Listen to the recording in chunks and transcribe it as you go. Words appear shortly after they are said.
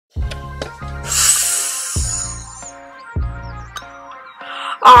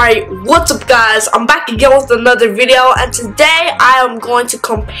Alright, what's up guys? I'm back again with another video, and today I am going to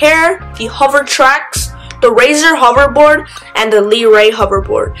compare the hover tracks, the Razer hoverboard and the Leray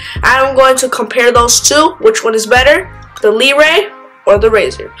hoverboard. I'm going to compare those two, which one is better, the Leray or the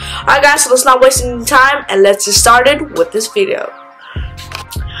Razer. Alright guys, so let's not waste any time and let's get started with this video.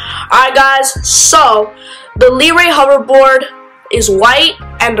 Alright guys, so the Leray hoverboard is white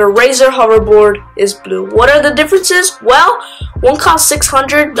and the Razer hoverboard is blue. What are the differences? Well, one costs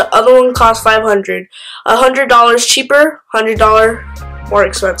 $600, the other one costs $500. $100 cheaper, $100 more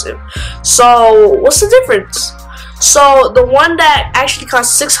expensive. So what's the difference? So the one that actually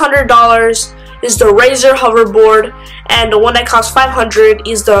costs $600 is the Razer hoverboard, and the one that costs $500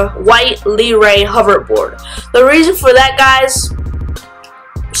 is the white Leray hoverboard. The reason for that, guys,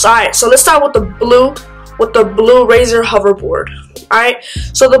 so let's start with the blue Razer hoverboard. Alright,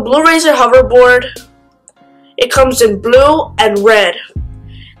 so the blue Razer hoverboard, it comes in blue and red.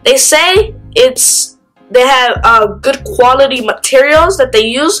 They say they have good quality materials that they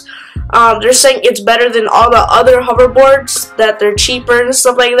use. They're saying it's better than all the other hoverboards, that they're cheaper and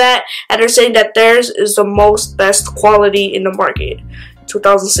stuff like that, and they're saying that theirs is the best quality in the market.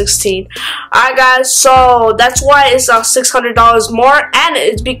 2016. Alright guys, so that's why it's $600 more, and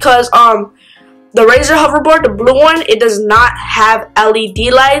it's because the Razer hoverboard, the blue one, it does not have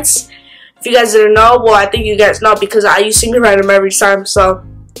LED lights. If you guys didn't know, well, I think you guys know because I use me ride them every time. So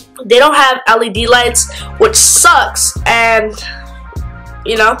they don't have LED lights, which sucks, and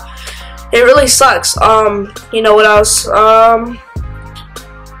you know, it really sucks. You know what else? Oh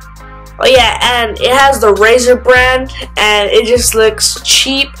yeah, and it has the Razer brand, and it just looks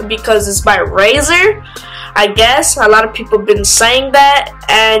cheap because it's by Razer. I guess a lot of people have been saying that,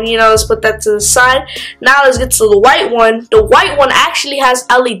 and you know, let's put that to the side. Now let's get to the white one. The white one actually has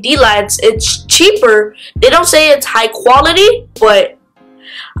LED lights. It's cheaper. They don't say it's high quality, but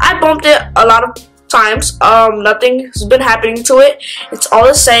I bumped it a lot of times. Nothing has been happening to it. It's all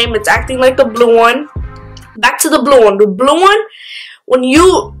the same. It's acting like the blue one. Back to the blue one. The blue one,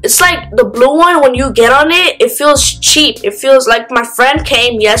 it's like the blue one, when you get on it, it feels cheap. It feels like my friend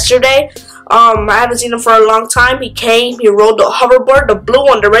came yesterday. I haven't seen him for a long time. He came, he rode the hoverboard, the blue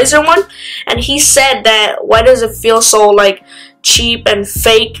one, the Razer one, and he said that why does it feel so like cheap and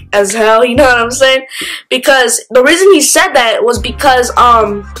fake as hell, you know what I'm saying? Because the reason he said that was because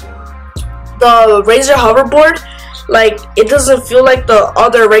the Razer hoverboard, like, it doesn't feel like the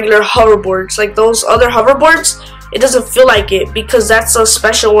other regular hoverboards, like those other hoverboards. It doesn't feel like it because that's a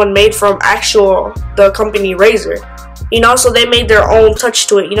special one made from the company Razer. You know, so they made their own touch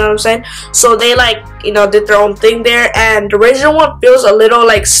to it, you know what I'm saying? So they, like, you know, did their own thing there, and the Razer one feels a little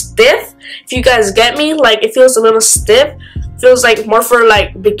like stiff, if you guys get me. Like, it feels a little stiff, feels like more for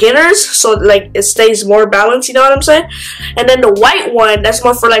like beginners, so like it stays more balanced, you know what I'm saying? And then the white one, that's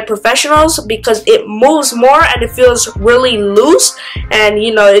more for like professionals because it moves more and it feels really loose, and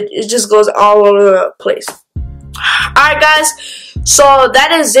you know, it just goes all over the place. Alright guys, so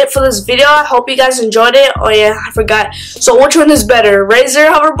that is it for this video. I hope you guys enjoyed it. Oh yeah, I forgot. So which one is better,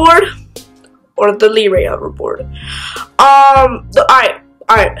 Razer hoverboard or the Leray hoverboard? Alright.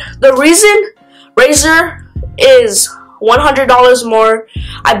 The reason Razer is $100 more,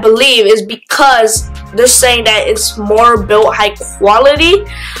 I believe, is because they're saying that it's more built high quality.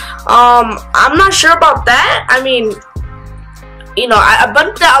 I'm not sure about that. I mean, you know, I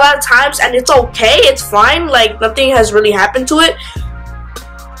bumped that a lot of times and it's okay, it's fine, like nothing has really happened to it.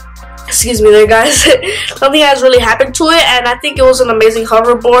 Excuse me there guys. Nothing has really happened to it, and I think it was an amazing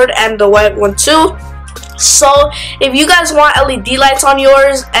hoverboard, and the white one too. So if you guys want LED lights on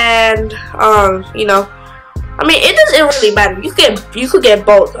yours, and you know, I mean, it doesn't really matter. You could get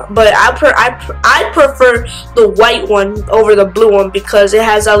both, but I prefer the white one over the blue one because it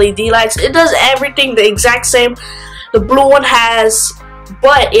has LED lights. It does everything the exact same the blue one has,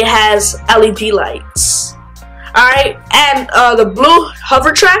 but it has LED lights. Alright, and the blue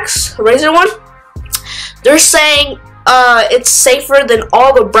hover tracks, Razer one, they're saying it's safer than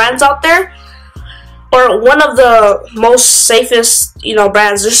all the brands out there, or one of the most safest, you know,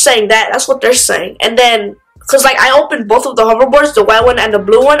 brands. They're saying that's what they're saying. And then, because like I opened both of the hoverboards, the white one and the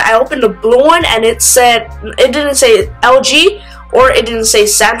blue one, I opened the blue one and it didn't say LG or it didn't say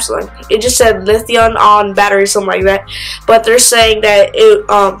Samsung. It just said lithium on battery, something like that. But they're saying that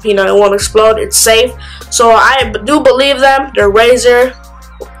it, you know, it won't explode. It's safe. So I do believe them. They're Razer,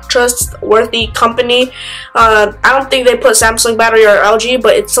 trustworthy company. I don't think they put Samsung battery or LG,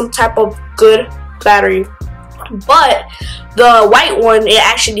 but it's some type of good battery. But the white one, it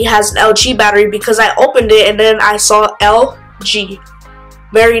actually has an LG battery because I opened it and then I saw LG.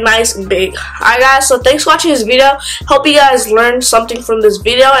 very nice and big. Alright guys, so thanks for watching this video. Hope you guys learned something from this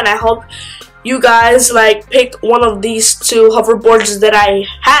video, and I hope you guys like picked one of these two hoverboards that I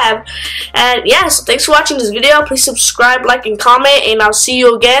have. And yeah, so thanks for watching this video. Please subscribe, like, and comment, and I'll see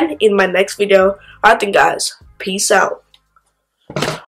you again in my next video. Alright then guys, peace out.